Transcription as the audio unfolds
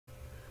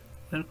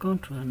Welcome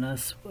to our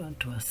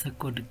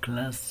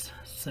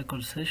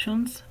second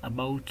sessions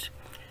about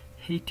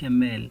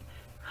HTML.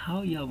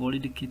 How you have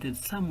already created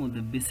some of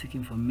the basic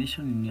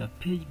information in your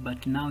page,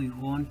 but now you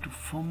want to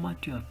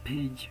format your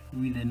page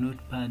with a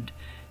notepad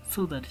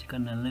so that you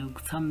can allow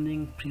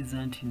something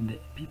present in the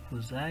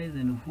people's eyes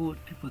and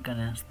what people can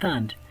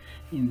understand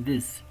in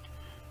this.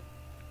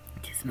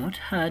 It is not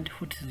hard.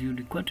 What is you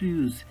require to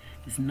use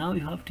is now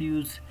you have to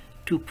use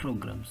two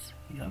programs.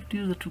 You have to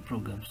use the two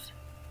programs.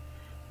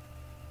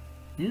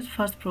 This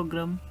first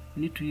program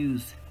you need to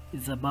use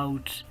is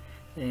about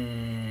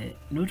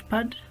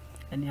notepad,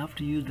 and you have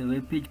to use the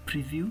web page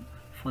preview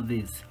for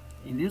this.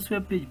 In this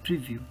web page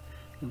preview,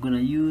 you're gonna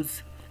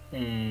use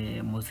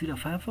Mozilla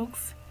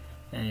Firefox,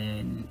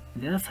 and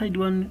the other side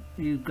one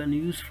you can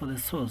use for the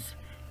source.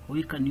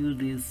 We can use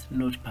this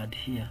notepad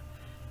here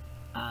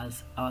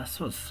as our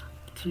source.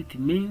 So it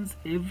means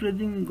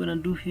everything we're gonna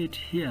do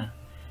here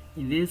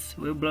in this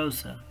web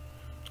browser.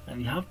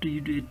 You have to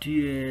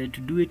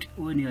do it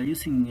when you are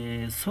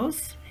using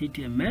source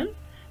HTML,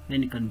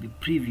 then it can be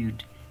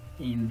previewed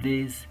in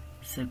this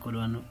second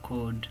one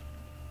called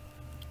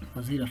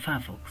Mozilla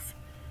Firefox.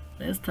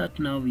 Let's start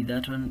now with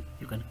that one.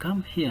 You can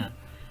come here,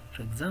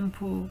 for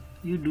example,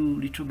 you do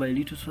little by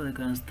little so they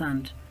can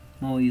understand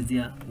more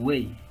easier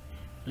way.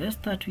 Let's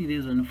start with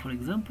this one. For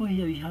example,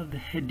 here we have the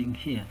heading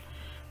here.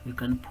 You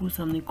can put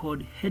something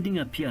called heading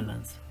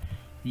appearance.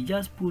 You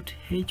just put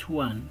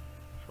H1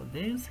 for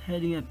this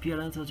heading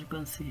appearance, as you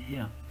can see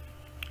here.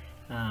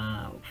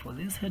 For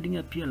this heading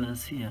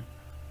appearance here,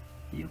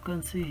 you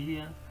can see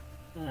here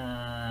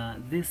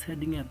this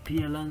heading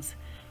appearance,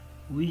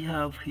 we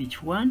have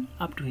H1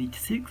 up to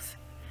H6,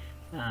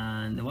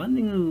 and the one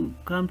thing you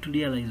come to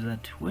realize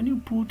that when you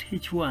put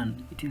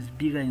H1 it is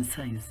bigger in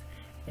size,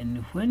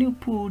 and when you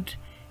put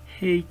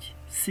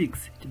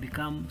H6 it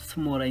becomes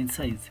smaller in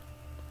size.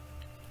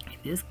 In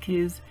this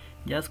case,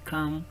 just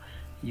come,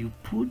 you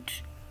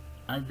put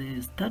at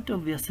the start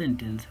of your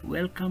sentence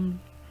welcome,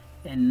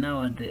 and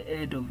now at the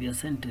end of your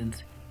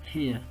sentence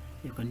here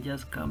you can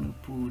just come,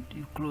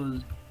 you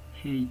close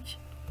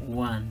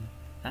H1.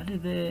 That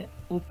is the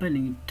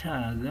opening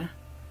tag.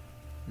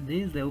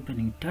 This is the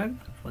opening tag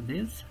for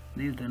this.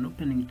 This is an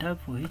opening tag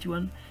for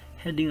H1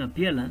 heading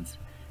appearance,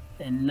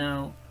 and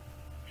now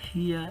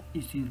here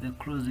it is the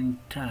closing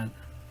tag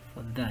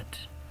for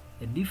that.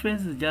 The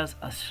difference is just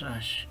a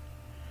slash,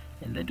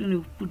 and that one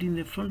you put in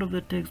the front of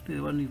the text, the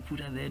one you put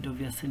at the end of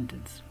your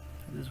sentence.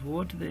 This is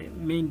what the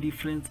main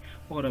difference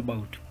all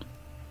about.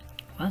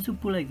 Once you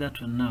put like that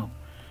one, now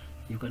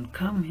you can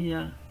come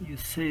here, you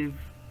save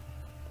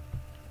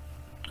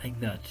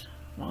like that.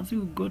 Once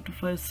you go to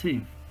file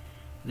save,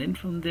 then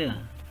from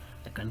there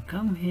I can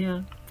come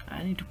here.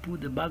 I need to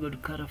put the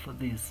background color for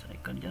this. I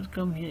can just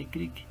come here,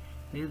 click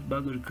this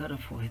background color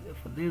for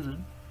this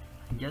one,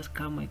 and just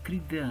come, I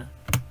click there,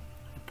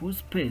 I put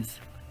space,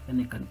 and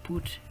I can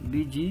put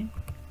BG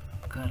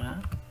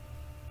color.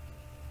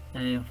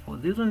 For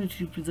this one it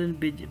represents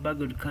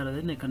background color.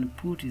 Then I can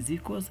put is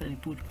equals, and I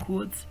put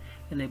quotes,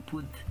 and I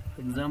put,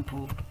 for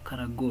example,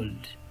 color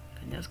gold.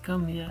 I just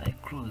come here, I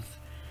close.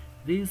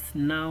 This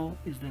now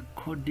is the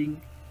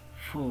coding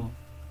for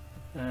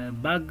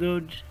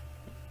background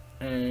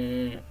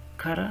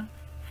color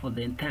for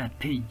the entire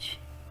page.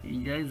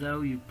 That is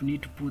how you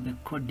need to put the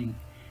coding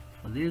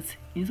for this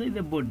inside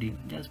the body.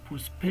 Just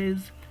put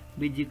space,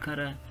 BG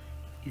color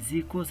is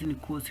equals, in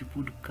quotes you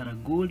put color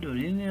gold or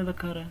any other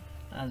color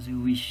as you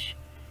wish.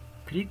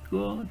 Click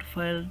go to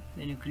file,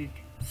 then you click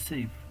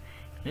save.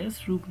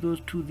 Let's look those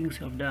two things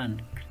you have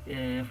done.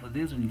 For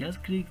this one,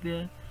 just click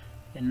there,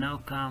 and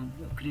now come,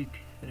 you click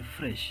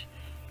refresh.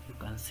 You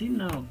can see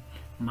now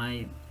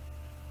my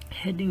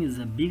heading is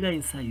a bigger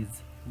in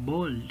size,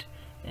 bold,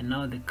 and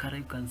now the color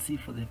you can see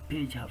for the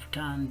page have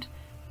turned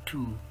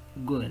to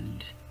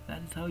gold.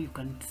 That is how you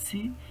can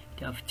see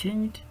it have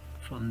changed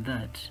from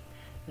that.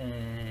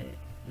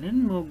 Let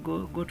me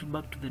go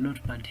back to the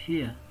notepad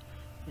here,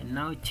 and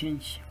now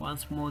change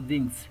once more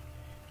things.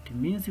 It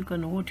means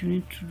what you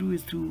need to do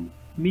is to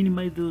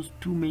minimize those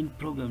two main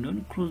programs.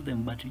 Don't close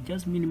them, but you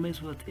just minimize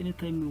so that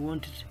anytime you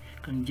want it,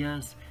 you can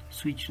just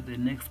switch to the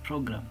next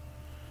program.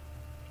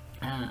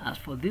 As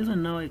for this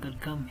one, now I can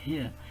come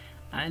here.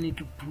 I need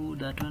to put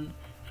that one,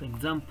 for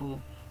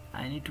example,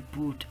 I need to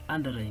put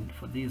underline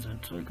for this one,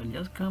 so I can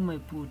just come, I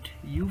put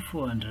U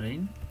for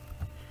underline.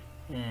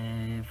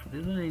 For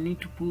this one I need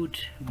to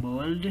put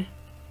bold,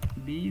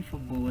 B for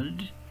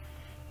bold,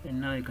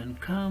 and now I can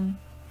come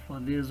for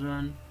this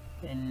one,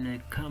 and I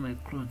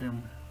close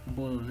them,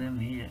 both of them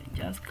here.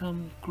 Just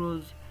come,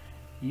 close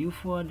U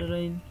for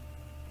underline,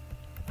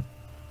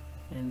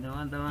 and the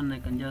other one I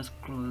can just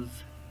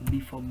close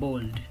B for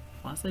bold.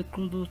 Once I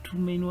close those two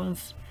main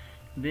ones,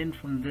 then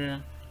from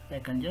there I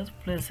can just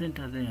press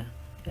enter there,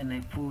 and I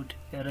put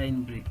a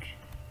line break.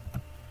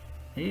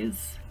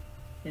 This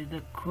is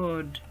the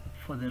code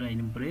for the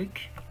line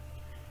break.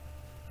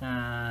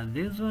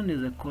 This one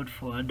is a code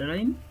for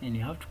underline, and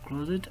you have to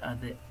close it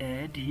at the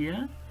end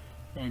here,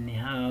 and you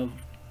have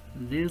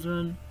this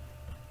one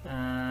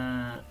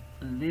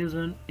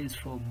is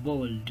for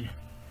bold.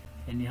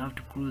 and you have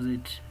to close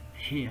it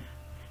here.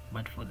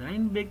 But for the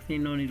line break,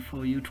 there's no need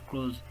for you to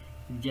close,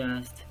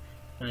 just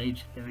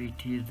right the way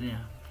it is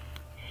there.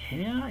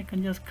 Here I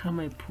can just come,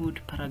 I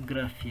put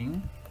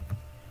paragraphing.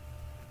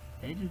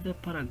 That is the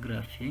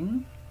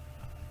paragraphing.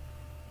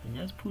 And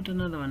just put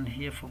another one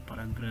here for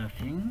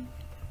paragraphing.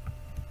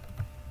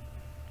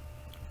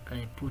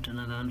 I put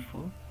another one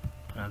for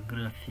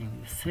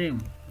paragraphing. The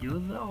same.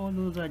 All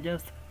those are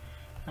just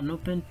an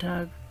open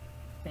tag.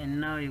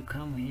 And now you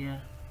come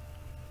here.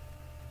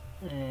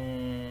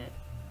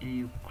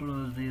 You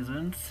close these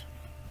ones.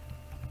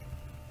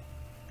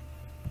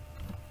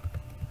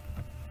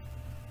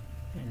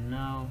 And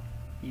now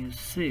you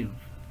save,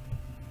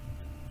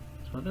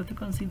 so that you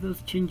can see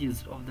those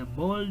changes of the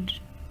bold,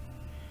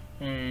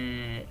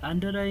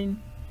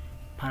 underline,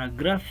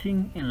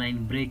 paragraphing, and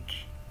line break.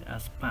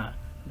 As per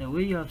the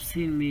way you have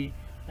seen me,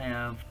 I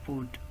have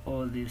put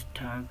all these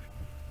tags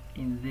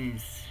in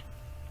this.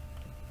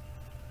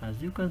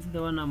 As you can see,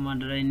 the one I'm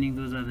underlining,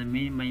 those are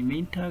my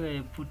main tag I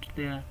have put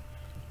there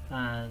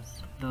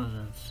as those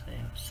ones.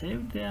 I have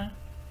saved there.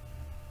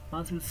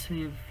 Once you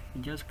save,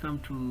 you just come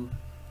to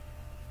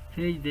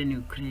page, then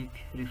you click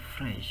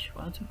refresh.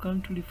 Once you come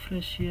to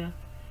refresh here,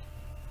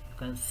 you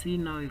can see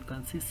now, you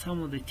can see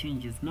some of the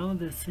changes. Now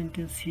the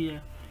sentence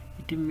here,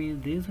 it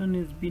means this one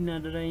is been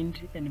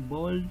underlined and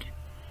bold.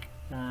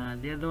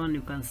 The other one,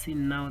 you can see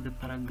now the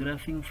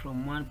paragraphing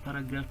from one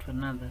paragraph to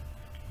another.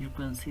 You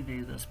can see there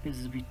is a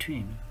space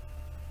between.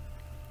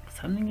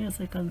 Something else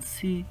I can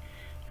see,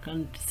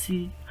 can't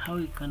see how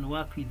you can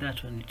work with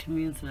that one. It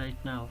means right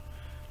now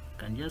you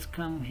can just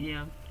come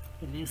here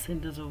in this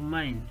sentence of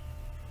mine.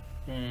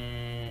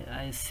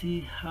 I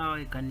see how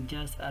I can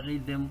just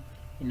arrange them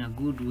in a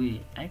good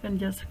way. I can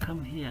just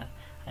come here,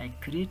 I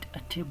create a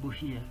table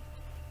here.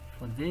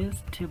 For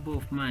this table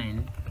of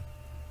mine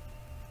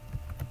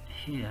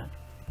here,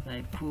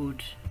 I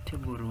put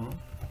table row.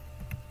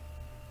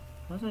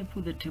 Once I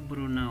put the table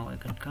row, now I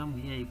can come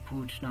here, I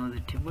put now the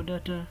table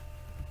data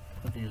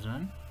for this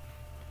one,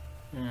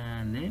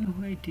 and then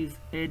where it is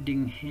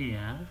adding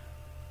here,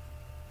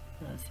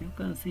 as you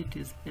can see it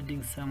is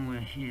adding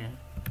somewhere here.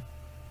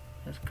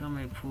 Just come,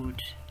 I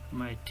put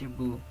my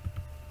table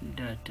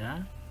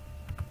data,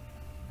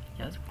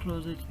 just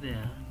close it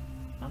there.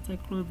 Once I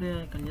close there,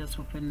 I can just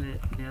open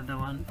the other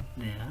one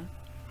there.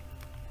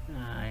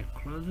 I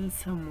close it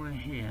somewhere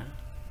here.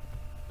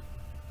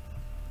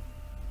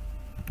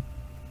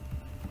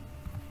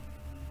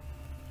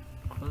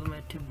 Close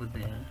my table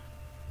there.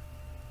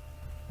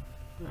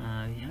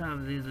 We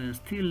have this one.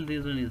 Still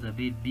this one is a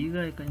bit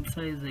bigger. I can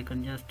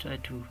just try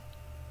to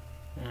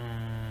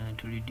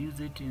reduce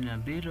it in a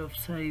bit of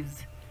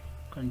size.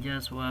 You can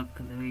just work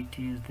the way it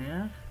is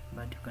there,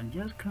 but you can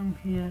just come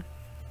here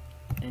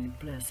and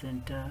press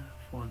enter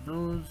for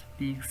those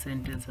big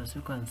sentences, as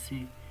you can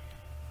see,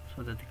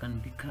 so that they can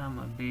become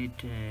a bit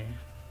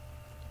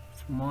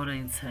smaller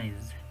in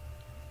size.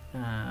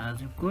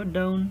 As you go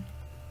down,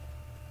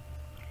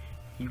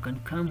 you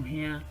can come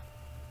here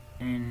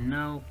and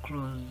now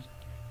close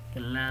the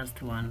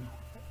last one.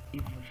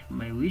 If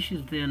my wish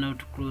is there now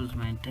to close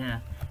my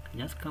entire,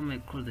 just come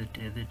and close the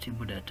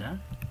table data.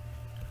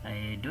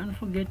 I don't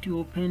forget you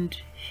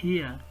opened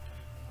here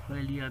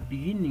while you are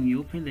beginning, you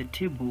open the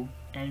table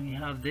and we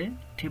have the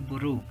table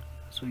row.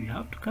 So you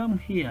have to come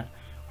here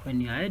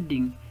when you are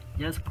adding,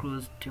 just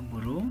close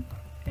table row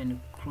and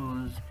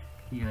close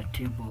your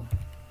table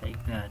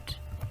like that.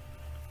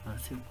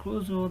 As you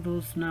close all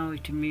those, now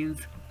it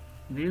means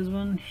this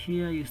one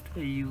here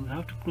you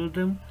have to close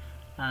them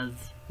as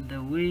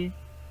the way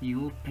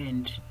you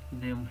opened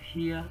them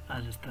here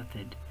as you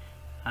started.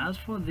 As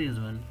for this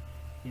one,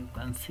 you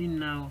can see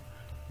now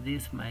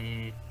this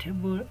my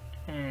table,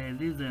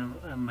 this is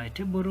my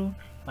table row,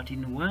 but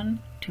in one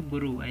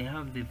table row I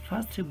have the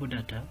first table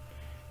data,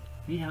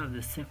 we have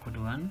the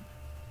second one,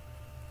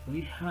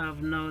 we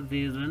have now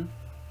this one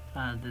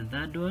as the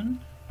third one,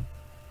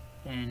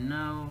 and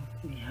now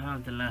we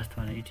have the last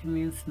one. It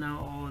means now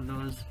all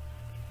those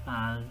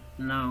are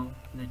now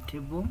the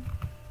table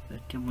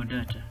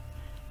data.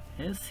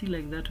 Let's see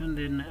like that one.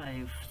 Then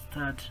I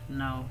start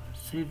now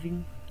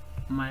saving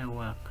my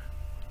work.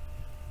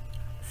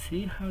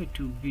 See how it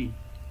will be.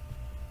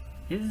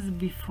 This is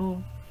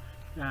before.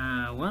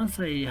 Once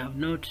I have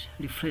not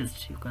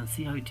refreshed, you can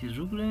see how it is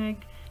looking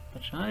like.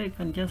 But now I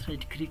can just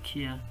right click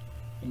here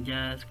and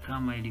just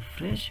come, I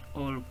refresh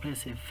or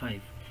press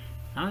F5.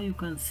 Now you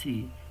can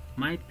see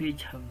my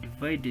page have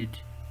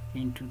divided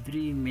into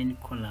 3 main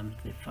columns.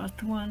 The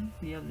first one,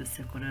 we have the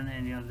second one,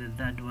 and we have the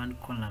third one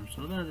column.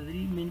 So those are the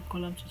 3 main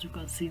columns. As you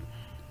can see,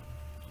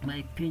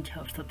 my page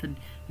have started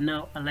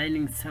now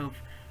aligning itself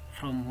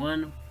from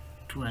one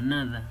to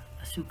another.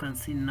 As you can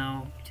see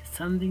now, it is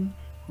something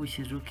which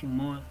is looking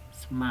more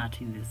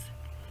smart in this.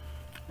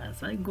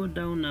 As I go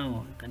down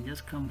now, I can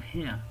just come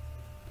here.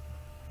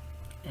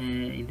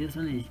 In this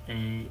one,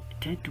 I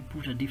try to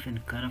put a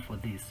different color for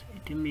this.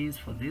 It means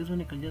for this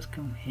one, I can just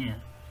come here.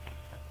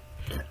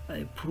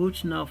 I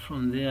put now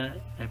from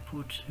there, I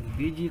put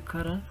BG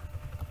color,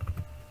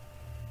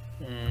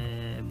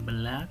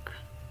 black,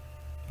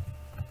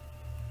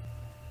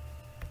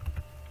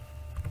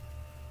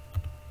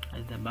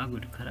 the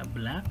background color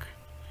black,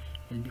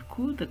 and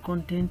because the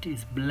content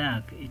is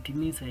black, it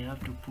means I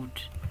have to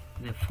put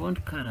the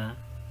font color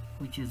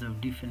which is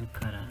of different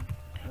color.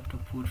 I have to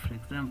put, for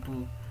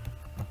example,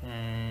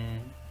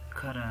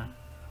 color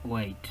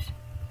white.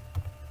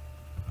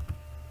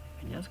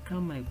 I just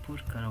come, I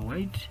put color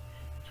white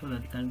so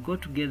that it can go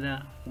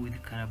together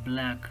with color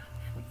black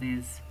for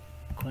this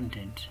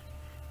content.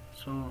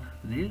 So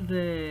this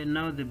is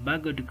now the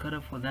background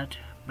color for that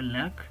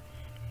black,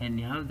 and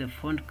you have the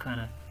font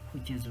color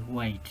which is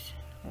white.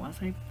 Once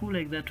I pull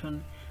like that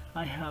one,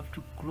 I have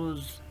to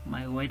close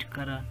my white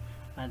color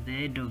at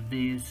the end of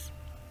this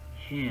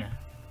here,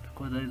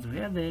 because that is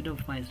where the end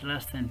of my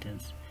last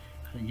sentence.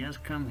 I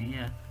just come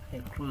here, I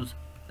close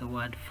the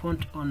word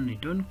font only.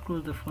 Don't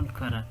close the font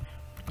color,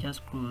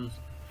 just close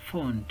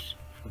font.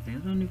 For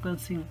this one, you can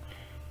see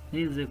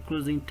there is a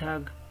closing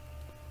tag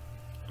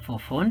for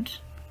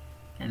font,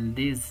 and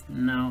this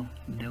now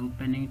the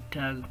opening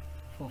tag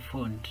for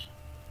font.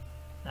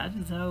 That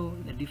is how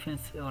the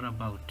difference is all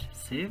about.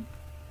 Save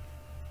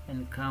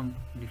and come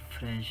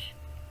refresh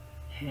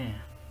here.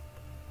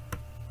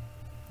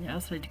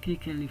 Just right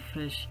click and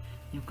refresh.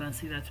 You can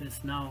see that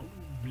it's now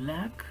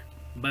black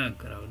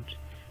background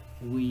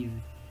with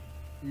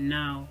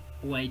now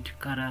white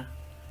color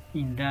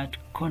in that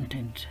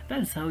content.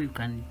 That is how you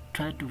can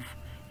try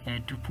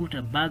to put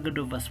a background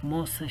of a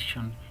small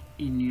section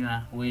in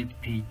your web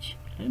page.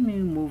 Let me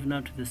move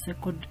now to the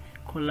second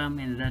column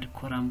and that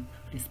column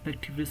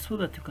respectively, so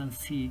that you can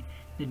see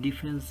the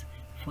difference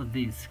for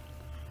this.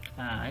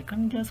 I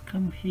can just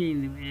come here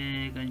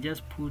I can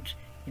just put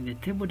in the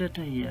table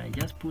data here, I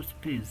just put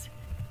space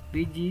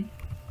bg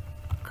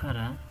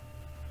color,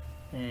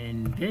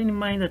 and bear in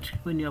mind that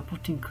when you are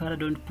putting color,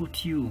 don't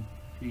put u.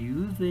 You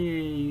use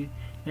the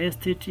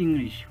state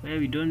English where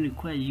we don't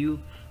require u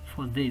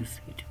for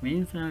this. It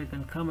means now I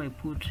can come, I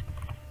put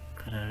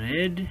color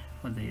red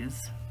for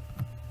this.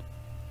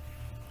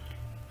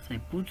 So I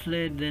put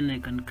red, then I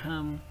can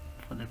come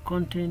for the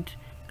content,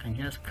 I can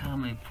just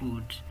come, I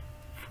put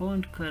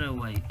font color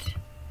white.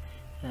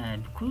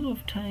 Because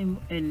of time,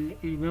 and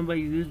remember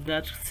you use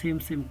that same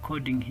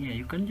coding here,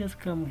 you can just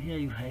come here,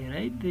 you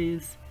highlight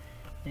this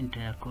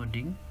entire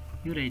coding,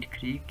 you right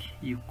click,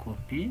 you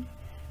copy,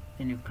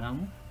 and you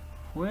come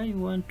where you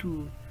want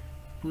to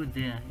put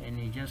there, and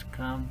you just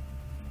come,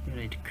 you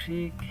right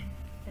click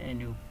and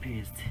you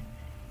paste.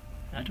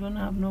 That one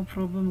I have no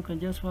problem, you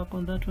can just work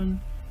on that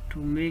one to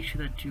make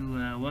sure that you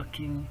are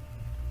working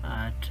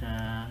at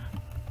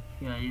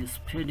you are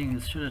spending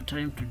shorter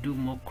time to do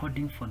more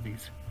coding for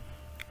this.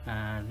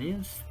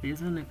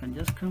 This one I can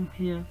just come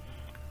here,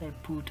 I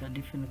put a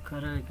different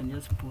color. I can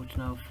just put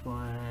now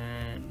for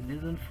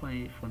this one,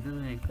 for this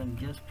one I can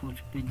just put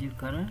PG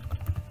color,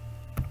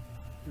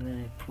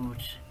 then I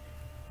put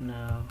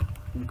now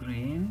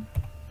green.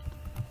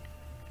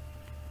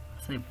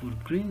 So I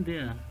put green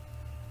there.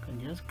 I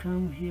can just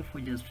come here for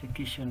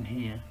justification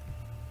here,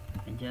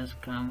 I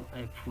just come,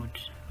 I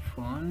put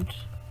font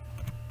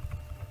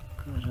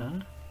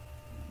color,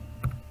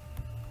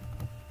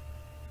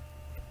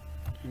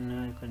 and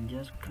now I can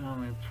just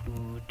come, I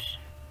put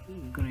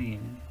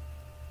green.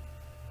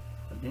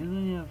 Then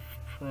I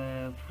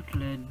have put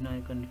red. Now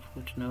I can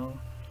put, now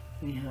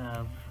we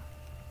have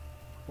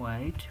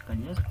white. I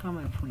can just come,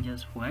 I put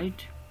just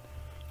white,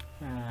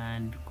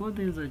 and because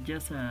there's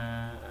just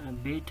a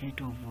base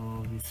title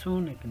of its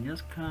own, I can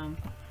just come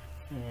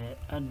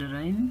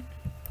underline,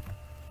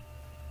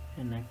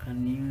 and I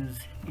can use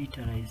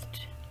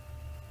italicized.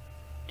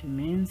 It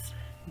means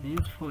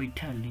this for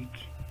italic.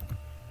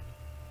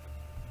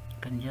 I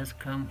can just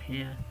come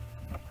here,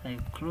 I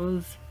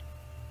close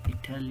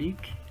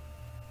italic,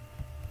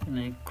 and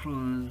I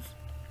close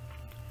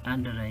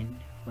underline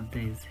for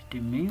this.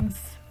 It means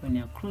when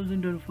you're closing,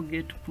 don't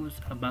forget to put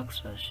a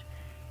backslash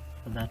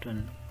for that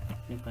one.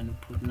 You can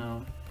put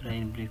now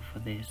line break for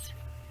this.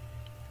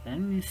 Let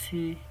me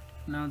see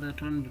now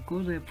that one,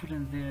 because I put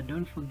in there,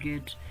 don't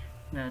forget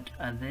that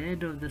at the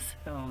end of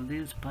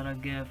this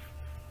paragraph,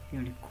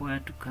 you're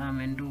required to come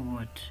and do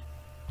what,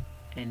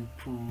 and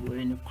pull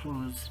and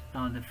close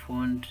now the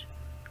font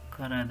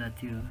color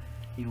that you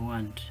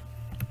want.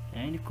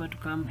 And you got to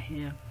come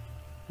here,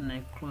 and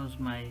I close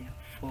my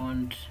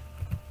font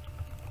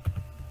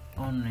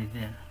only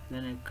there.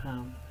 Then I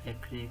come, I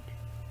click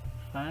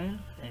file,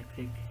 I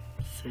click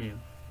save.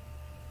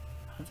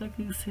 As I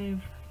click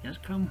save,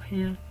 just come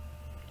here,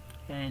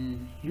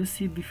 and you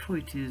see before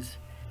it is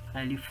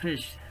I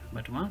refresh,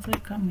 but once I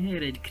come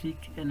here, right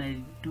click and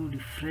I do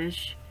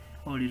refresh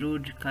or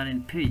reload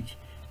current page,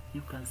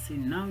 you can see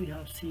now you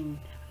have seen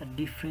a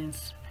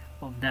difference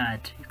of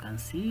that. You can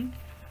see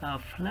a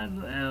flag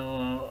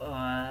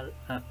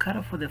a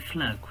color for the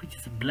flag, which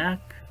is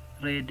black,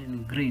 red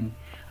and green.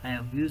 I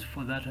have used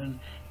for that one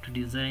to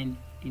design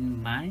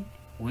in my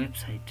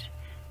website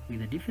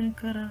with a different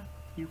color.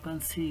 You can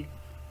see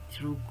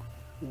it look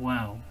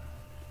wow.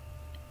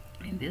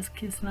 In this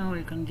case now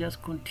I can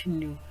just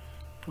continue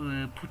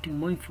putting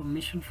more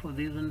information for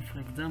this one. For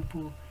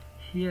example,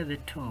 here at the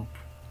top,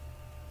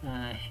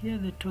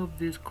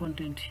 this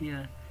content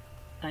here,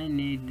 I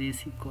need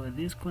this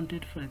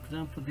content, for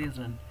example this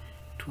one,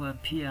 to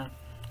appear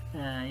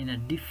in a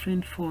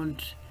different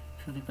font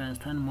so they can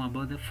understand more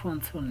about the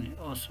fonts only.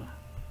 Also,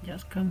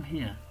 just come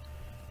here,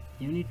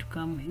 you need to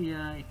come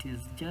here, it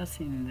is just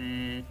in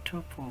the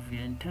top of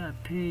your entire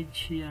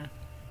page here.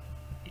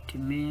 It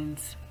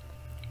means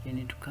you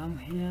need to come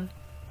here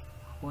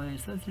where I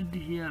started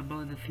here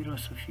about the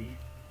philosophy.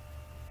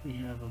 We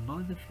have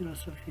about the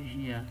philosophy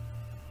here,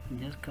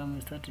 just come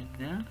and start it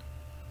there,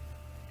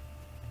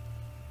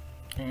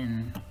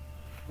 and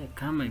I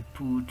come, I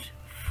put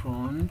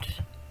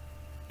font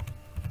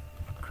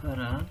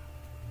color.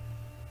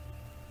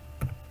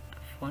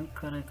 I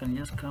can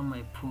just come,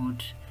 I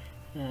put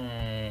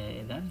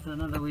that's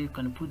another way you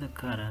can put the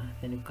color.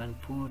 Then you can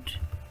put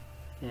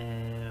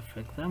for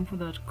example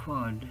that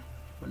code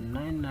for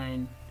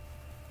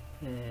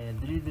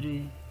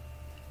 9933,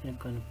 you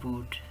can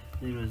put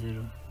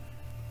 00,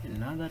 and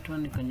now that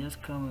one you can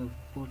just come and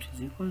put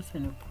is equals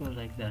and you close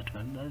like that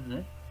one. That's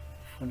the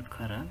font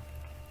color.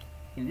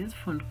 In this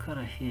font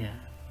color here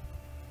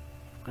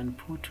you can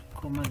put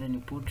comma, then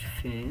you put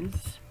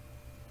face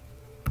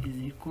is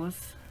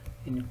equals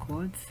in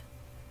quotes,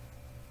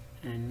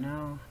 and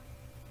now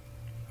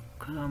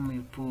come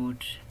you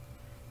put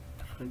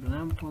for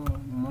example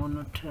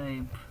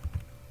monotype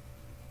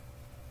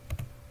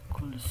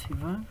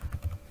cursive,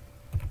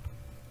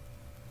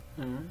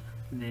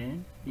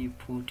 then you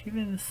put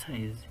even the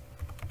size.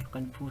 You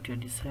can put your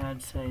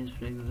desired size,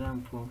 for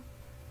example,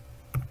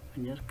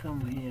 and just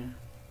come here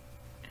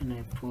and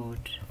I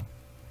put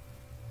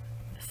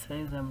the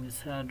size I'm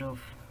desired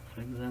of,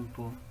 for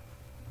example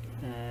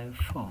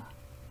 4.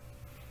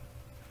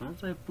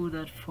 Once I put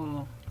that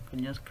 4, I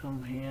can just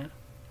come here.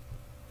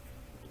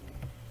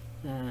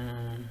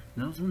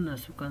 Those ones,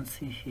 as you can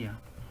see here,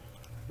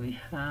 we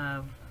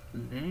have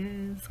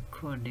this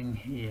coding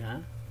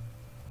here.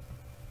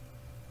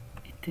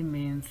 It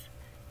means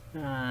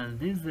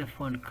this is the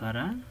font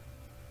color,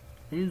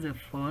 this is the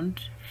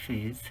font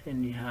face,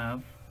 and you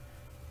have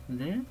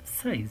the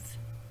size.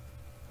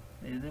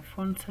 This is the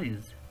font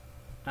size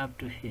up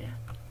to here.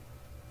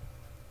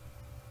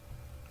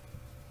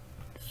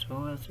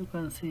 So as you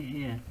can see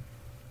here,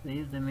 there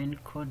is the main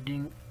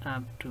coding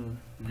up to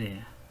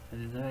there. That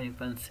is how you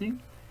can see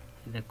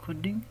the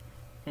coding,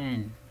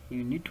 and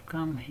you need to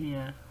come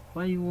here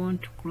where you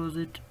want to close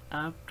it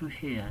up to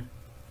here.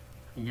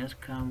 I just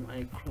come,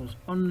 I close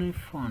only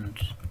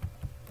font,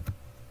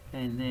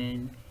 and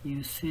then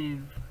you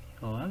save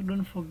your work.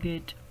 Don't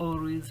forget,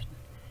 always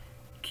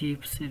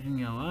keep saving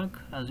your work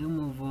as you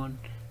move on.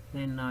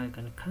 Then now you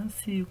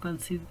can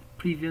see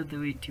previous the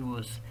way it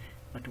was,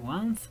 but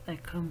once I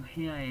come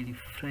here, I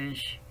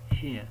refresh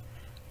here,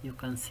 you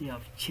can see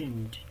I've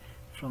changed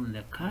from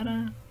the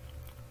color.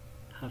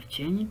 Have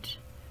changed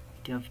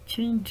the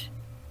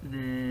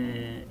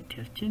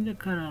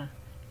color,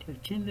 it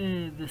have changed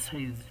the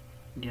size,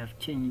 they have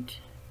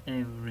changed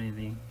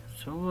everything.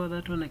 So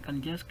that one I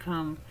can just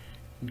come,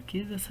 in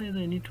case the size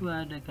I need to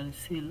add, I can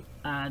still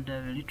add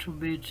a little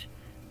bit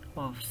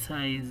of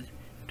size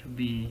to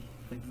be,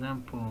 for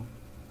example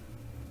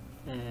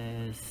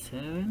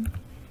 7,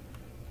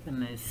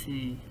 and I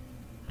see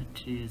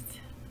at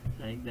least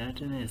like that,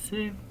 and I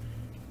save,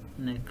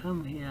 and I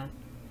come here,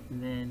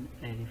 and then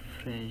I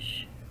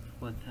refresh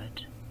for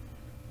that.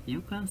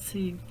 You can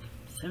see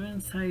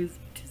 7 size,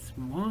 it is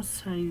more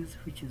size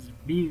which is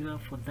bigger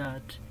for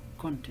that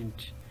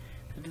content.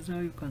 That is how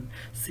you can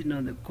see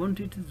now the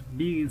content is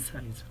big in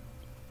size.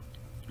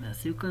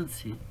 As you can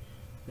see,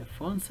 the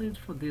font size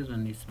for this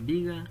one is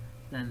bigger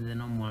than the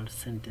normal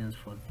sentence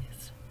for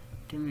this.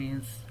 It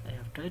means I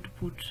have tried to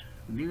put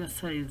bigger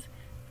size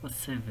for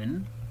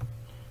 7.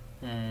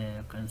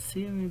 You can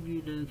see maybe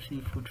you don't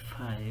see foot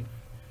 5,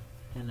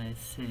 and I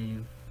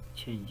save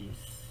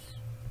changes.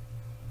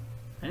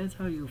 That's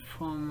how you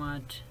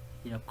format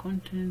your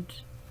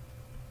content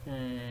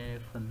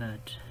for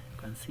that. You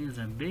can see it's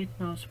a bit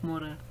now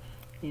smaller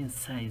in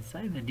size.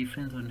 That's the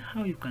difference on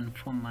how you can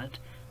format,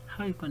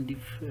 how you can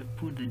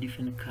put the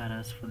different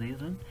colors for this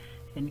one.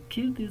 And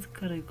kill this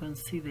color, you can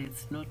see that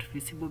it's not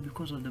visible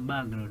because of the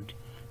background.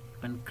 You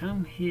can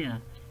come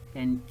here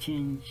and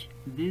change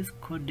this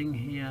coding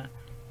here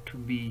to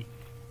be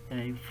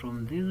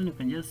from this one. You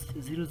can just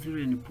 00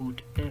 and you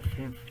put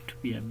FF to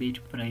be a bit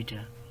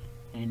brighter,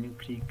 and you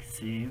click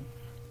save.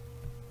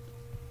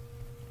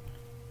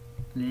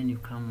 Then you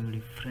come and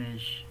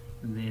refresh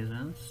these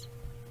ones.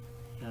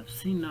 You have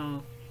seen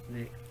now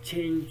the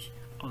change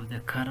of the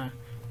color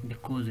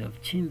because you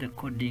have changed the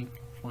coding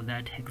for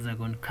that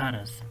hexagon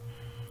colors.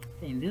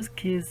 In this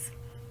case,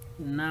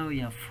 now we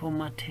have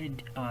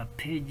formatted our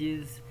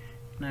pages.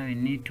 Now we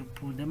need to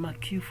put the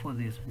marquee for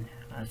this one.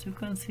 As you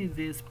can see,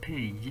 this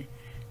page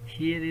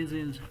here, this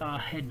is our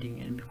heading,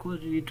 and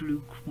because we need to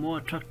look more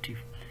attractive,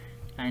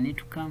 I need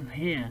to come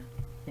here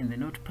in the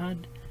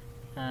notepad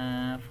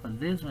for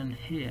this one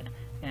here,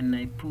 and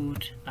I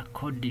put a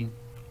coding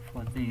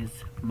for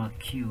this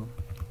marquee.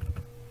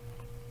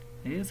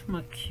 This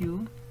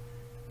marquee,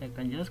 I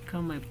can just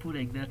come, I put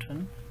like that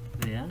one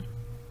there,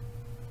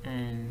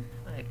 and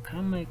I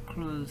come, I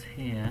close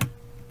here,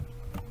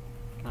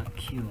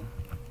 McQ.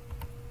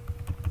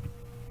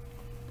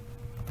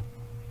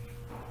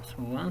 So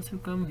once you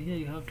come here,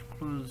 you have to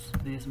close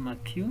this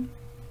McQ.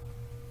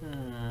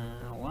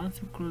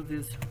 Once you close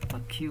this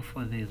McQ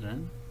for this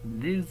one,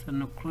 this is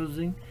an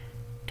closing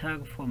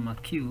tag for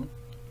McQ,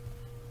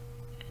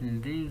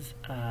 and this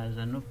is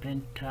an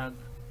open tag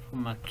for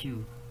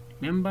McQ.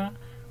 Remember,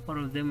 all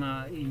of them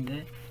are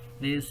in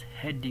this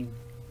heading.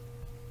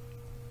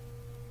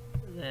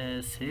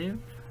 Save,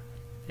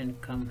 then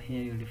come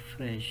here, you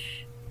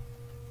refresh,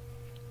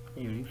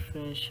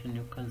 and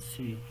you can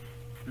see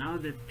now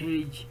the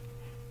page,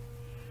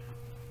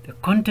 the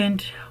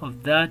content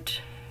of that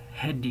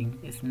heading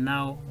is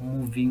now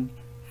moving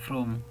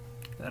from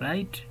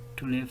right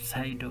to left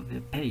side of the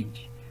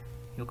page.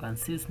 You can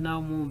see it's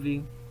now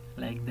moving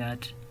like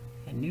that,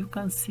 and you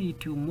can see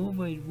it will move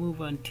and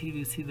move until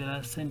you see the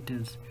last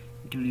sentence.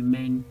 It will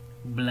remain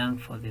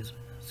blank for this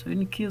one. So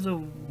in case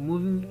of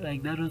moving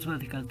like that, also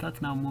you can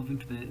start now moving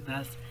to the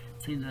last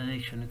same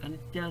direction. You can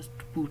just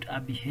put a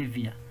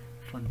behavior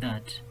for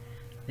that.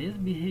 This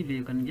behavior,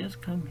 you can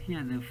just come here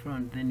at the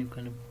front, then you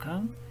can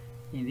come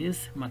in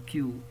this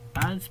McQ,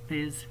 add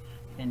space,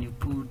 and you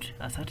put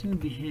a certain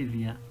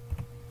behavior.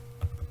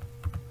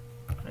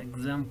 For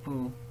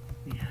example,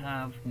 we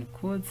have in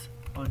quotes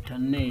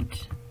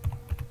alternate,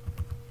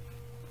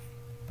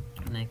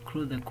 and I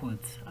close the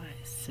quotes, I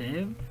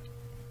save,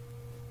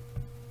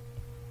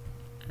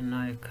 and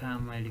now I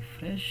come, I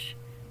refresh,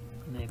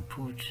 and I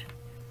put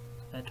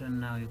that one.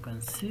 Now you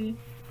can see,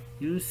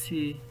 you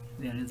see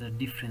there is a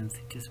difference.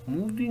 It is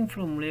moving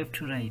from left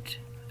to right.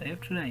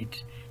 Left to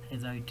right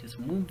is how it is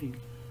moving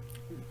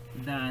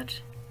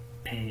that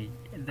page,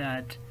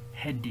 that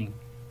heading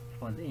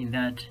in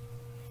that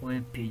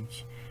web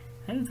page.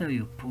 That is how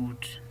you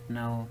put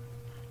now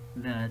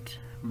that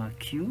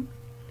McQ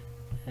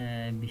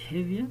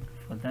behavior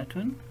for that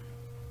one.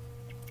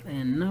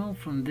 And now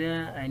from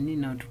there, I need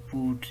now to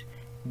put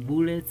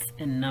bullets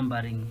and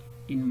numbering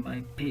in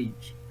my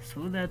page,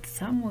 so that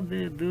some of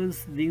those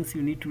things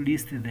you need to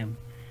list them,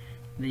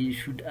 they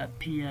should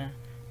appear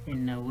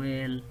in a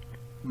well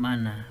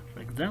manner. For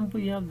example,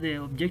 you have the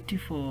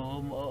objective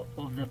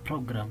of the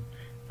program.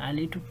 I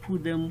need to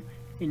put them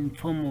in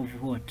form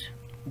of what?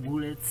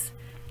 Bullets,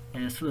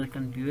 so they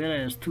can be well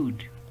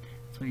understood.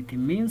 So it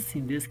means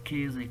in this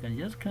case, I can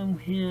just come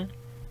here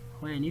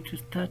where I need to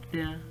start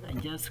there,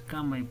 and just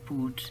come, I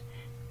put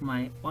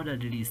my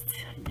ordered list.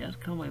 Just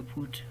come, I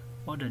put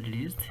ordered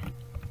list.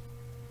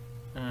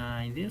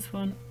 In this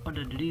one,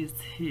 ordered list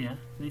here,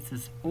 this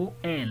is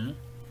OL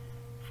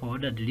for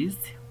ordered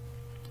list.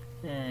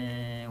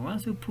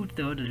 Once you put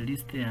the ordered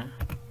list there,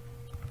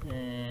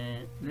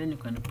 then you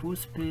can put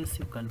space,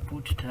 you can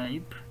put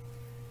type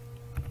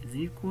is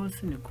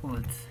equals in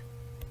quotes,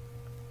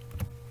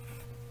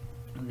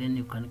 and then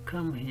you can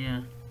come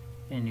here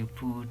and you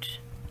put,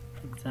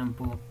 for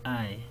example,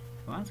 I.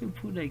 Once you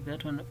put like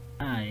that one,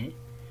 I,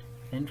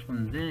 then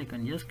from there I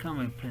can just come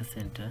and press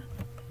enter,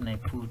 and I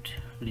put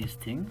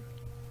listing.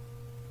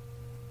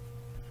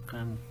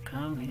 Come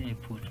here, I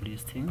put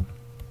listing.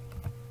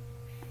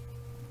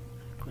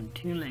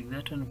 Continue like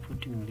that one,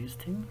 putting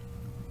listing.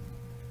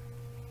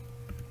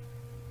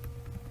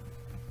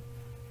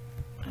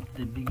 At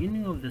the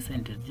beginning of the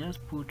sentence,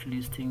 just put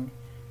listing.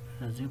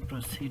 As you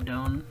proceed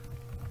down,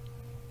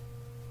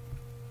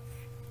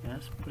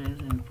 just press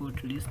and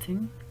put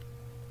listing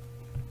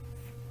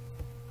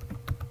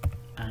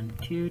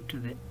until to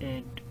the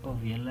end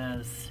of your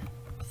last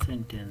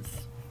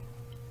sentence.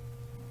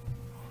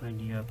 When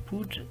you are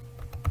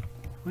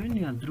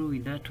through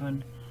with that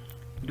one,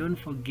 don't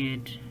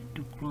forget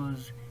to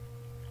close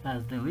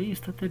as the way you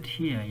started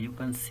here. You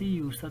can see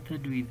you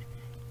started with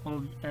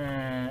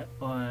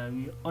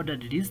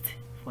ordered list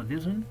for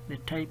this one, the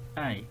type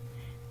I.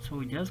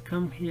 So just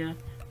come here,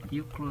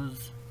 you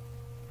close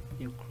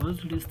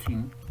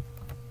listing.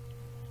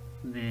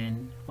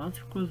 Then once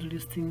you close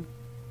listing,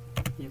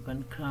 you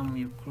can come,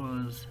 you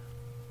close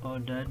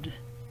ordered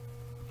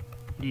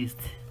list.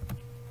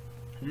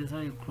 This is how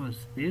you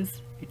close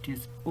this. It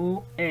is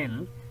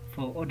OL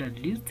for ordered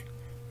list.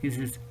 This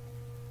is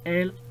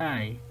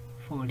LI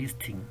for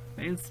listing.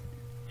 Guys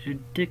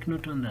should take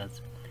note on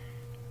that.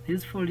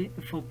 This for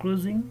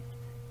closing,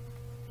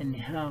 and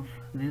you have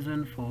this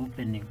one for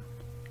opening.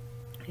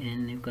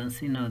 And you can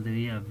see now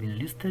they have been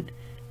listed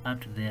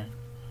out there.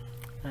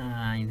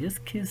 In this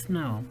case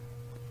now,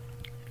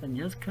 I can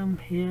just come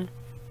here,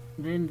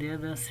 then the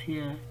others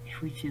here,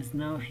 which is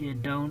now here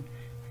down,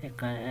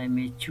 I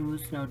may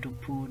choose now to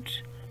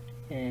put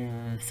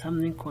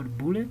something called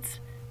bullets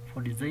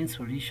for design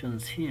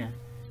solutions here.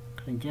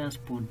 I can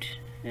just put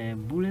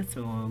bullets,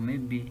 or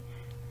maybe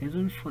this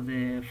one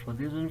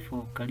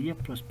for career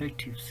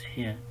perspectives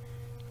here.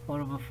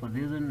 Moreover, for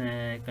this one,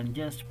 I can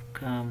just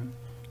come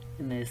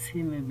and I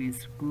see maybe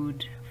it's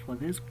good for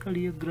this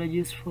career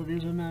graduates. For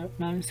this one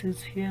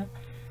analysis here,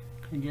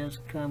 I can just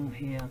come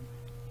here,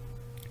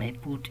 I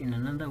put in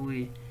another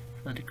way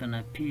so that it can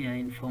appear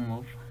in form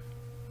of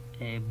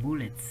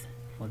bullets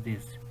for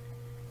this,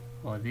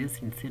 or this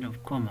instead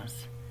of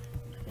commas.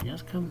 I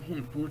just come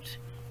here, put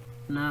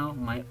now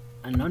my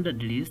an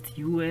ordered list,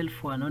 UL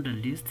for an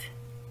ordered list,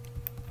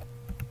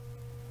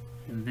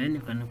 and then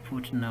you can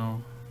put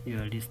now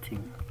your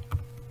listing.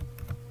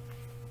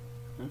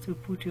 Once you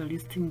put your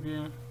listing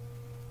there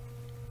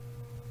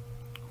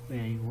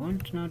where you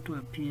want now to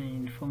appear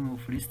in form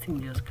of listing,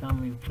 just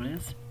come in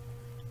place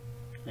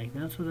like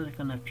that, so that it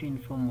can appear in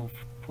form of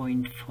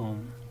point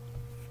form,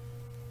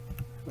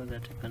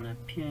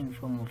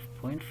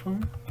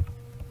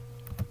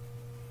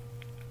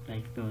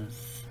 like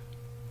those.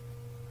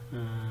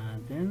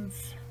 Then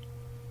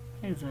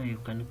that's how you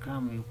can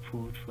come, you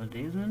put for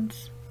these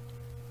ones,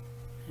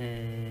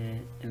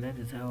 and that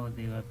is how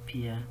they will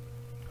appear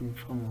in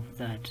form of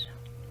that.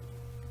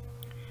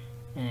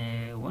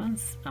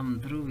 Once I'm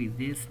through with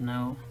this,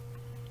 now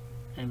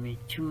I may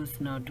choose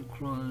now to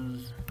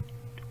close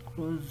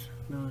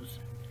those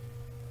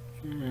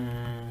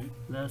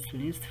last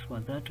list for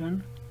that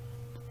one,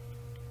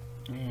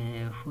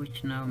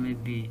 which now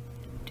maybe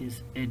it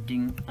is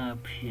adding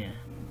up here.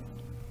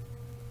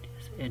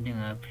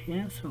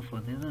 So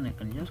for this one I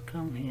can just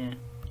come here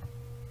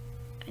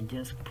and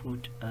just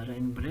put a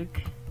line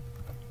break.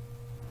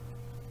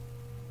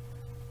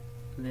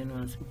 Then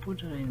once you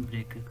put a line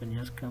break, I can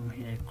just come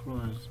here, I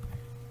close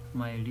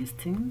my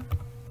listing,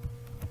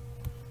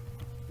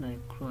 and I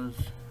close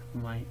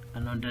my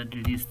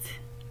unordered list.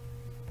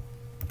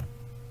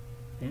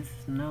 This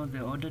is now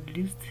the ordered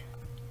list,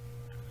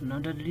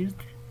 unordered list,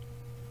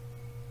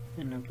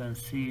 and you can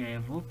see I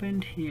have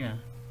opened here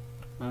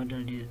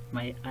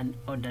my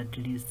unordered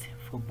list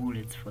for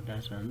bullets for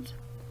that ones.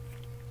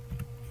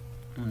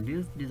 On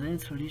these design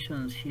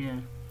solutions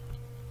here,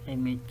 I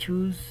may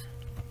choose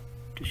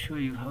to show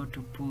you how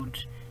to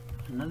put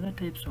another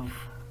types of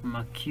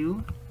marquee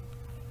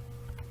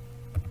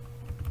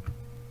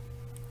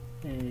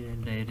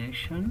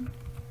direction,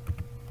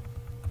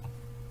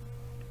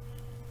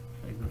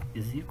 like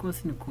is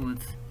equals in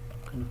quotes.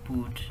 Can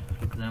put,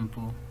 for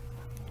example,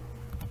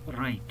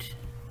 right.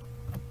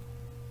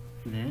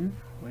 Then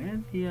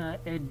where they are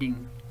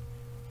adding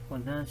for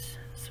that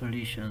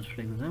solutions,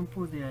 for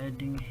example, they are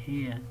adding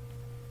here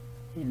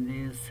in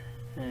this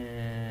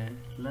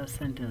last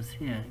sentence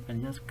here, I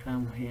can just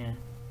come here,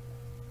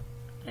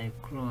 I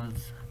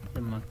close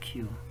the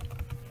marquee,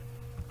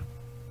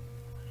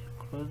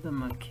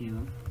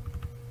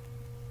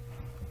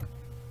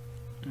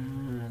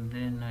 and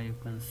then now you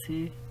can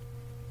see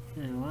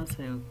once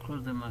I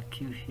close the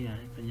marquee here,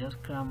 I can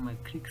just come, I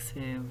click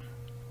save,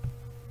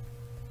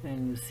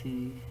 and you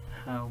see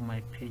how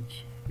my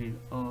page will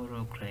all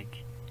look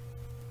like.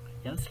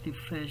 Just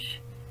refresh,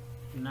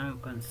 and now you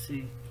can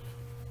see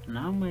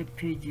now my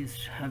page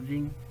is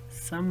having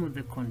some of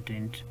the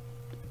content,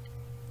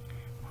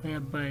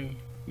 whereby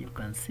you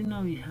can see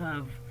now we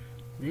have,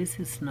 this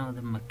is now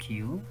the marquee,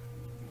 you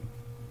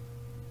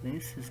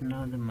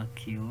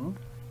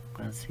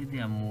can see they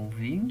are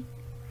moving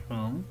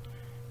from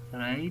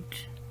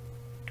right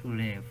to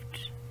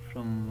left,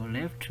 from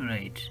left to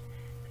right.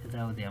 That's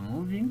how they are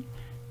moving.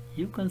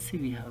 You can see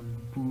we have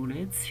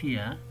bullets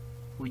here,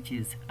 which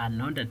is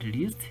an ordered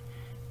list,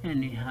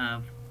 and we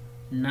have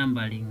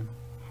numbering,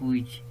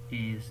 which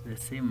is the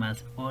same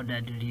as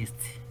ordered list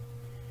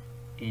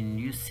in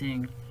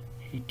using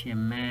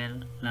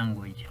HTML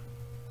language.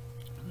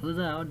 Those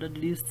are ordered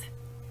lists.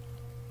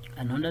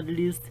 An ordered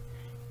list,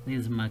 there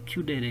is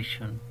marquee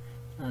direction.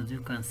 As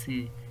you can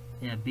see,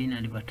 they are being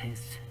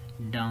advertised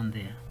down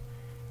there.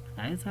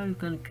 That's how you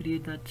can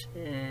create that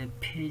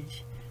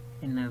page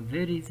in a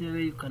very easy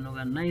way. You can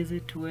organize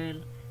it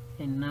well,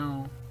 and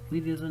now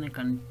with this one I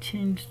can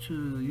change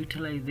to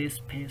utilize this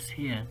space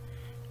here,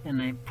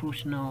 and I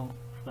put now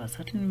for a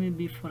certain,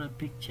 maybe for a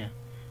picture,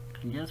 I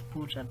can just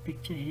put a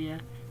picture here,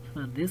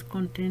 so this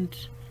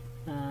content,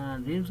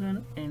 this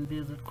one and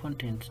this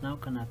content now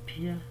can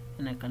appear,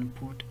 and I can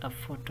put a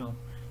photo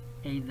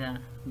either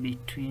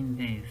between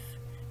this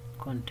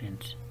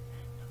content,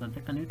 so that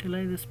they can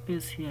utilize the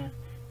space here,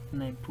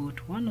 and I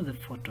put one of the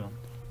photo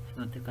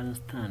so that they can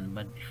stand.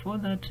 But before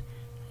that,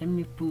 let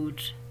me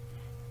put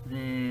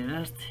the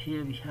rest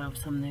here. We have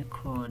something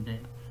called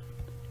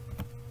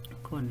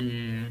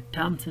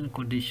terms and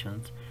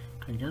conditions.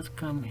 I can just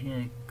come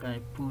here, I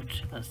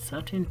put a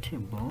certain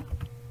table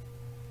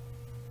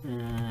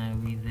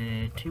with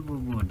the table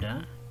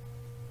border.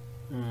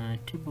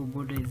 Table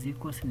border is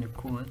equals in the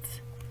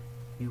quotes.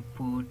 You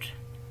put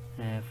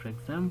for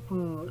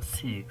example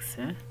 6.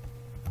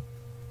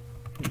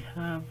 We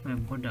have a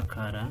border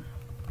color,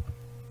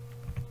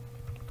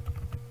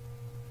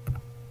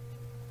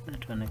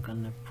 that one I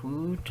can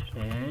put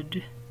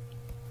red,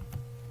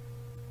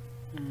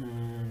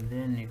 and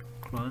then you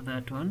close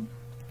that one.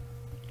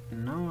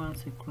 And now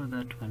once you close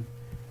that one,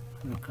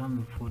 you come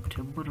and put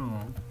table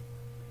row,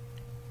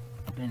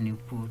 then you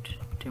put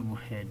table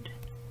head,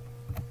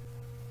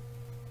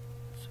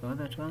 so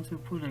that once you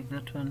put like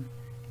that one,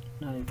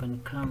 now you can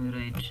come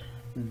right,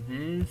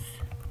 this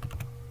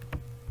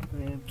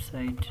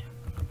website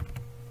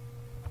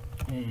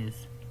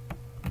is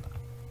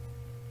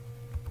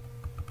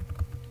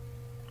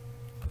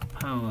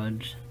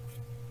powered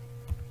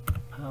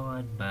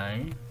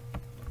by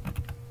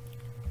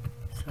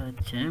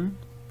Sachem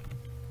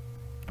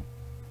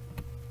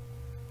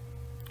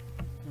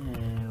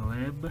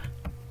web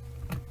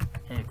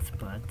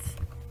experts.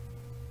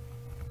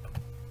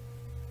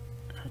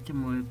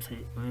 Sachem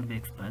web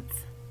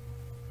experts.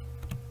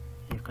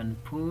 You can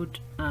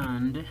put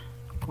and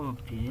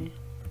copy,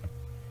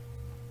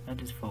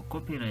 that is for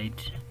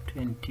copyright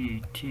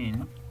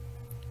 2018,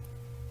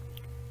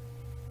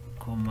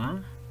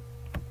 comma,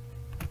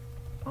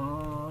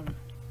 all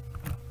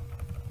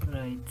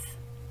rights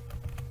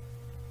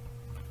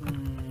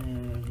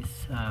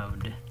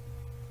reserved,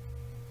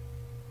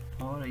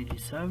 all rights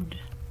reserved.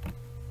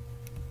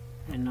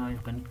 And now you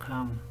can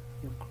come,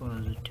 you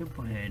close the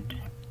table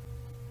head,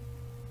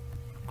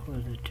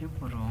 close the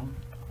table row,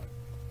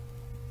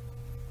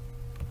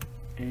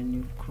 and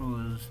you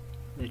close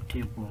the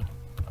table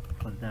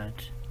for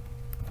that.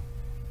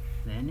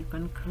 Then you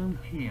can come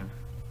here,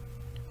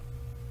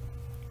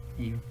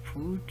 you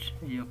put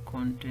your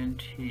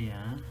content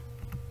here,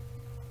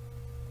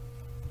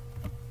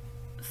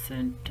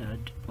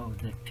 centered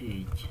of the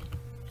page,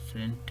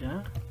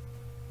 center,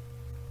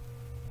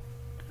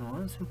 and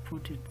once you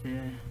put it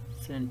there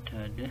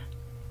centered,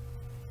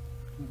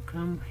 you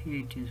come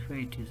here, it is where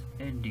it is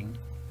heading.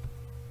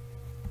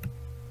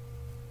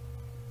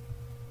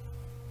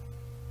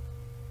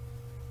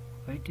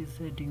 Where it is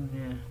heading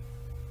there,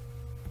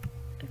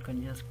 I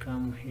can just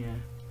come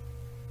here,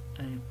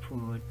 I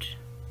put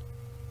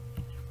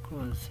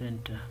close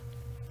center.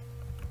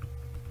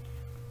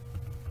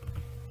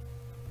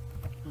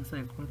 Once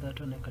I close that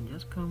one, I can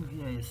just come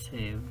here, I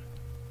save.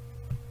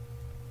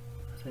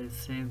 As I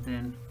save,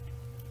 then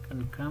I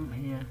can come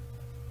here,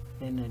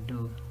 then I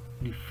do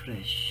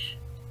refresh.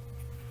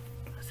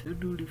 As you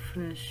do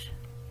refresh,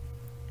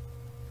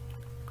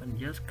 you can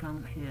just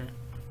come here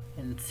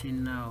and see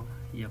now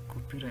your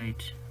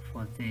copyright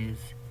for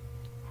this,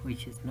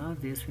 which is now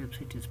this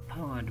website is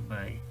powered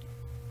by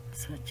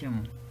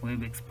Sachem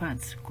Web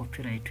Experts,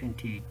 copyright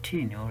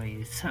 2018, already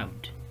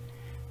reserved.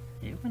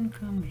 You can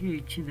come here,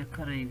 you choose the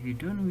color. If you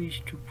don't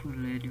wish to put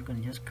red, you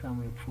can just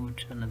come and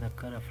put another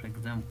color, for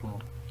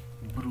example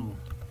blue.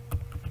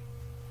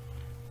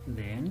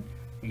 Then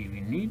if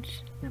you need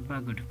the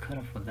background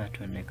color for that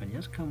one, I can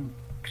just come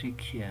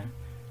click here,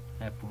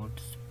 I put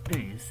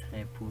space,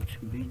 I put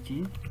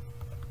BG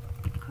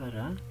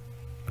color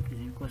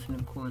is equals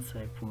in quotes,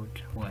 I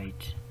put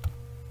white,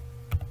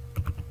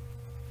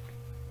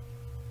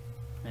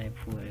 I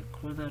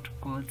close that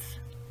quotes,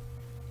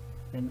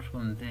 then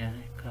from there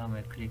I come,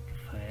 I click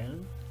file,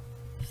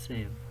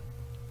 save.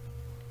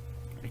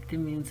 It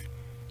means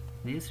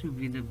this will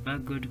be the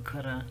background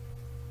color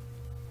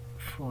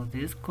for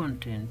this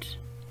content,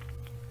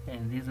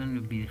 and this one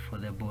will be for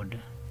the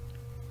border.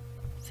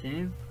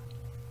 Save,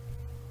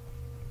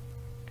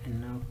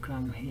 and now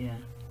come here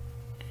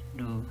and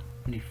do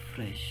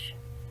refresh.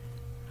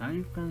 Now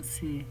you can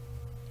see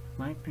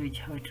my page,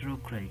 how it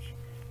look like.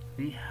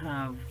 We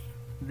have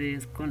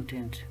this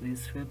content.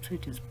 This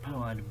website is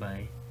powered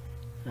by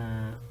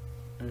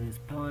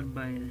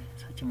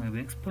Sachem Web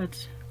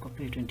Experts,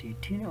 copyright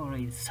 2018,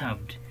 already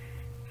served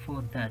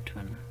for that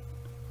one.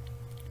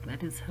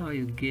 That is how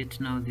you get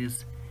now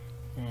this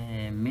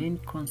main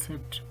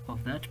concept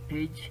of that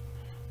page.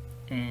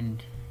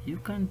 And you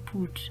can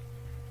put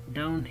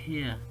down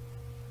here,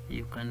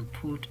 you can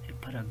put a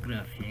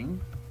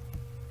paragraphing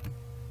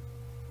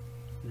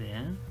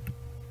there,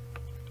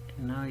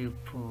 and now you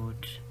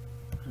put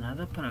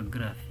another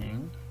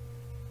paragraphing,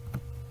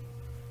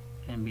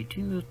 and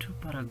between the two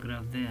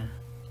paragraphs there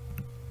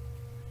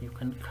you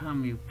can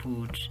come, you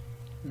put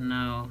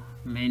now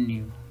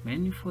menu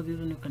for this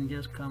one. You can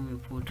just come, you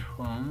put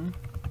home,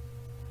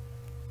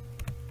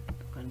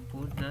 you can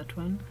put that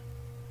one,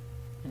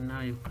 and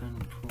now you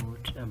can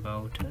put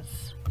about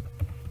us,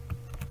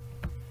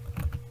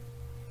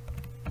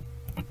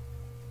 you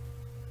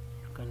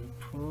can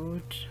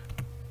put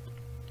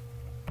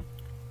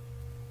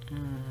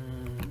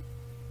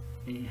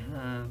we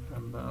have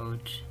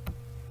about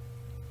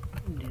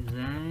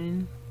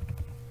design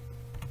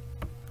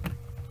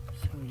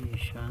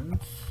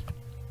solutions,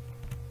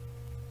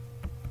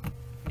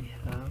 we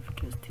have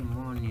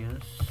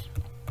testimonials,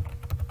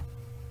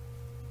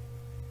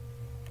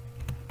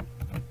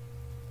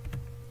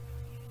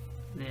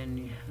 then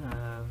we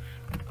have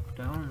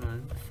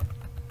downloads,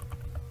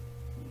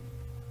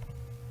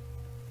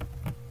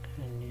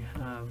 and you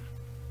have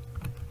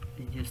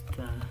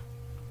register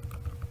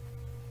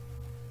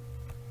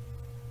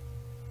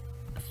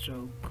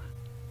stroke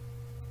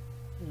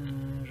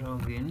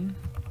login,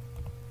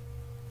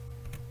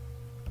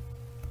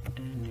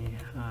 and we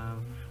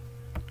have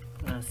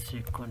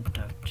lastly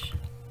contact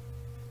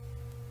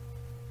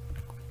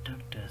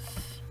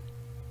us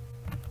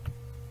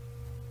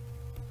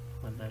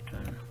for that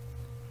one.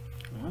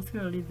 Once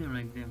you leave them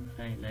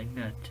like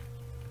that,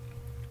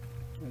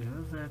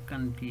 because that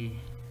can be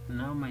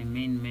now my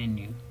main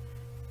menu.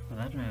 For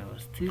that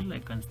one, I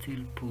can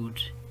still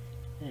put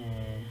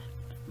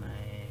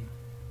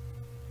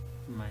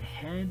my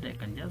head. I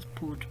can just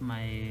put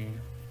my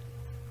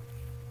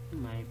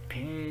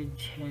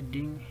page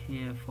heading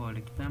here, for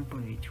example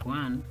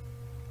H1.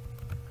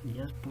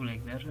 just pull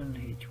like that on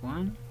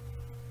H1,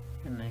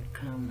 and I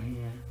come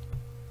here,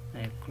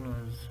 I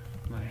close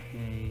my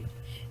H1,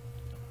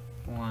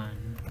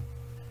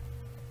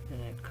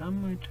 and I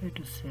come, I try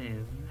to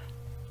save,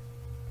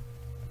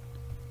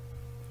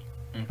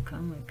 I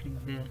come, I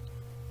click there,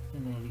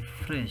 and I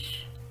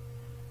refresh.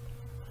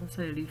 As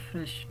I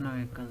refresh, now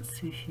you can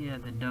see here,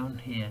 the down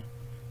here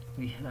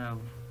we have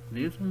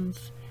these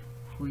ones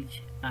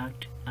which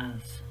act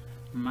as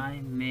my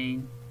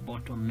main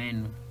bottom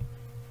menu.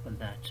 For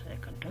that, I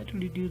can try to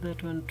reduce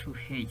that one to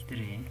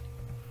H3.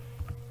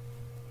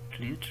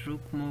 Let's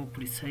look more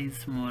precise,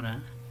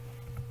 smaller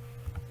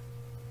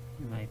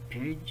in my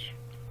page.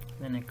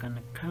 Then I can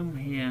come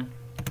here,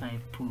 I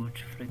put,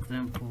 for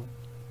example,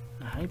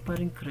 a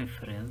hyperlink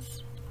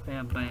reference,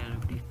 whereby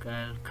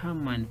I'll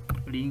come and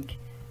link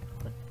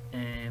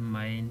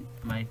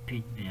my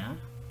page there,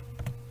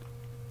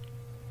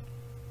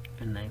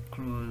 and I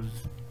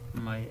close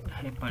my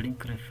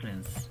hyperlink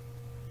reference.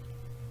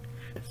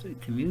 So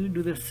it will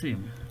do the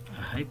same,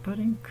 a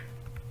hyperlink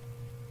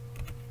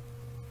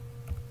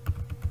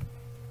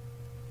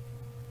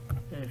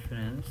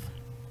reference,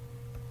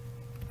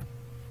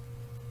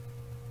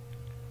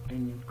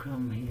 then you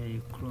come here,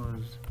 you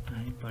close a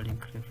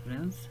hyperlink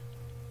reference,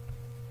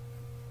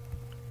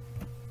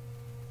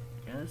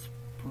 just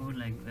pull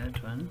like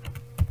that one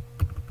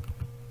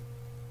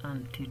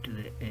until to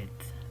the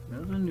 8th.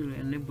 That one will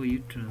enable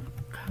you to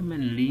come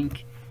and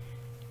link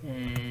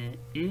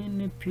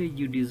any page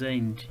you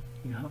designed.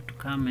 You have to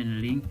come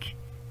and link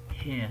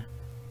here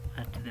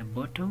at the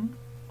bottom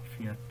of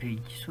your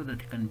page, so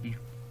that it can be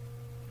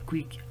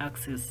quick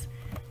access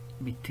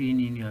between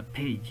in your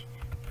page.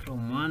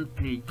 From one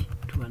page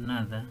to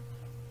another,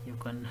 you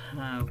can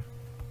have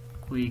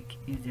quick,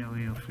 easier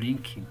way of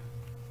linking.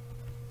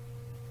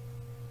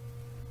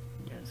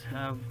 Just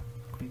have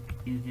quick,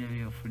 easier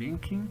way of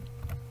linking.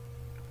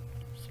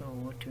 So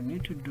what you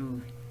need to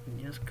do,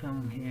 you just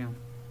come here,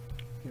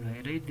 you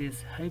highlight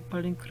this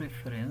hyperlink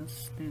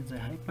reference. This is a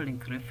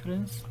hyperlink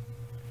reference.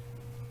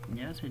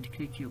 Just right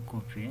click, you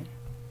copy,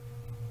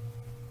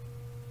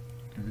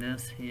 and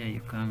that's here you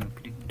come and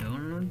click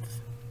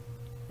downloads,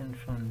 and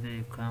from there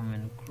you come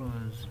and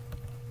close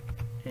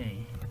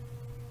A.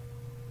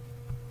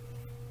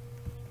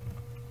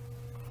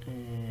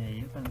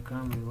 You can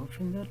come, you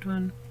open that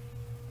one,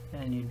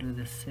 and you do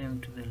the same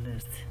to the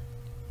list,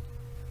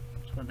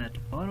 so that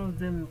all of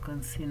them you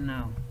can see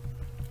now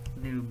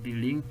they will be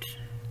linked,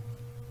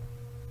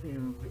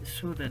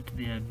 so that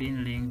they are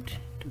being linked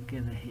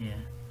together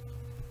here.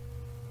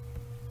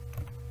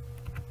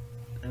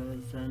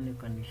 Those one you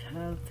can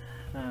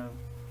have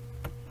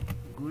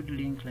good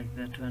link like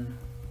that one,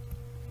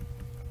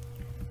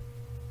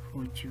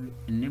 which will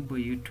enable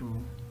you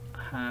to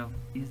have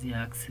easy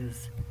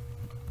access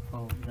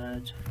of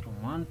that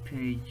from one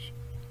page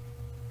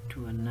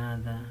to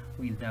another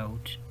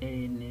without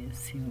any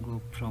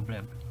single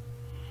problem.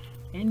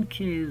 In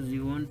case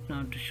you want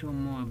now to show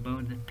more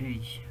about the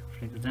page,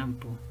 for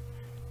example,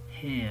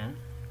 here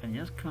I can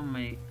just come,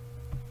 I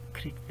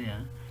click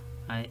there,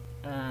 I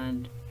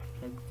add,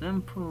 for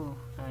example,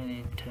 I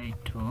need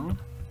title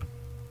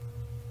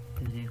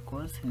is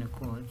equals in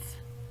quotes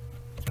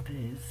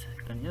space.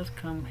 I can just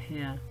come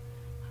here,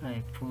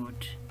 I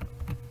put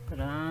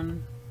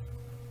run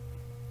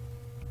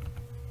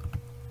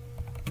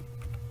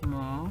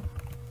more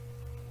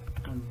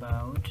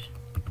about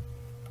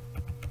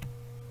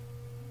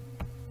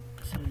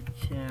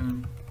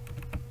Sachem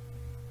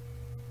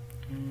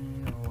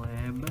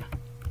web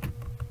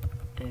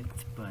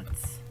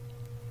experts.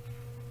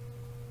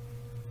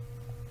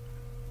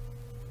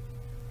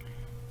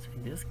 So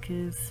in this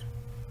case,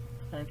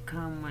 I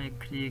come, I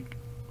click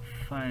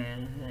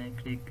file, I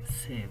click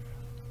save.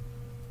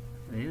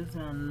 These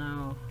are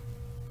now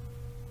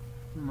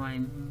my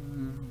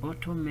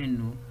bottom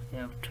menu. I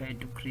have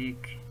tried to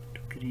click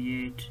to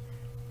create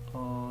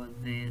all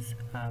this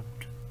up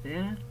to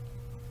there.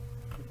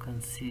 You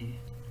can see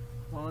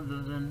all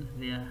those on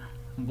their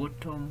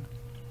bottom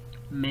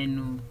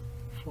menu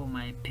for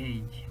my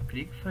page.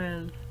 Click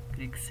file,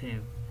 click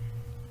save,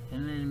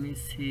 and let me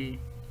see.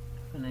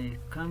 When I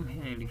come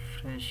here, I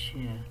refresh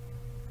here,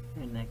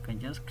 and I can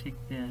just click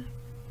there,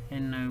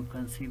 and now you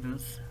can see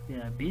those, they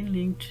are being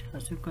linked.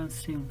 As you can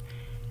see,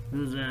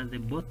 those are the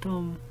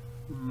bottom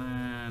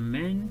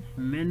main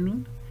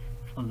menu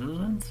for those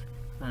ones.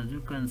 As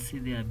you can see,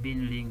 they are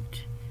being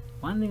linked.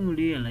 One thing you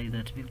realize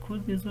that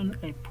because this one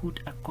I put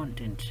a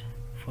content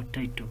for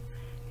title,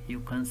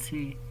 you can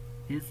see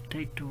this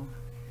title,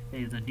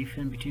 there is a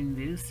difference between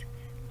this.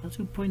 As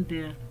you point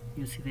there,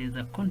 you see there is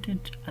a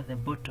content at the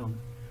bottom.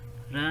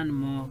 Learn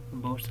more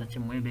about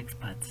Sachem web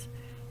experts.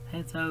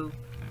 That's how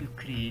you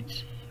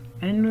create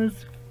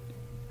menus,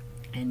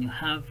 and you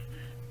have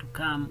to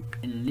come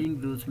and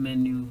link those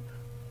menus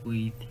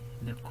with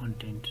the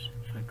content.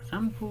 For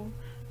example,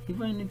 if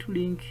I need to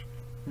link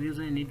this,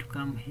 I need to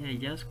come here,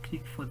 just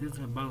click for this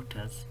about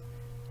us.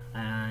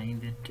 In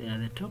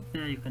the top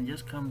there, you can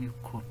just come, you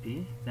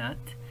copy that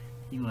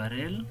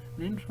URL,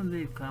 then from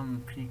there you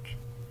come click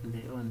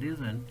on this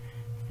one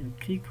and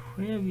click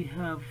where we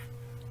have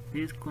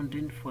this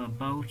content for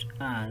about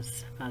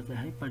us as a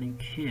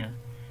hyperlink here.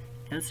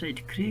 Just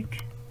right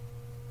click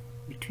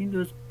between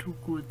those two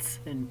quotes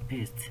and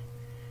paste.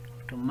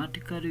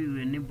 Automatically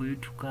will enable you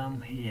to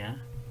come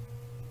here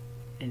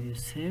and you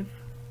save.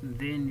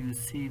 Then you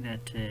see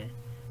that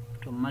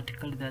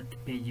automatically that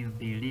page will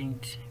be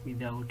linked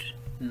without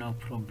no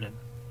problem.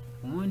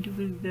 The moment you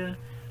click there,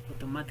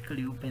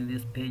 automatically open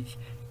this page,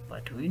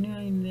 but when you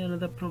are in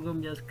another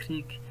program, just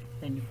click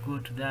and you go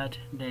to that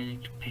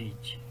direct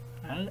page.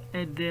 I'll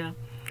add there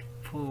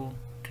for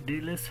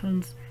today's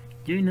lessons.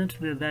 Join us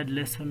to the third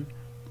lesson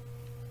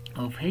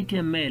of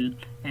HTML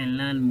and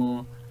learn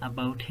more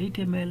about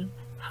HTML,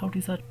 how to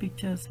insert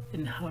pictures,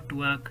 and how to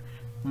work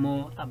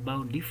more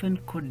about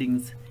different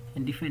codings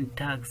and different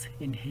tags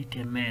in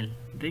HTML.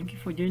 Thank you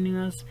for joining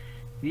us.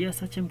 We are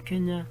Sachem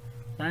Kenya.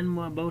 Learn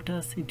more about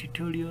us in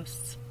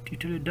tutorials,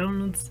 tutorial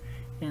downloads,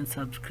 and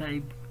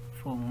subscribe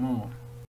for more.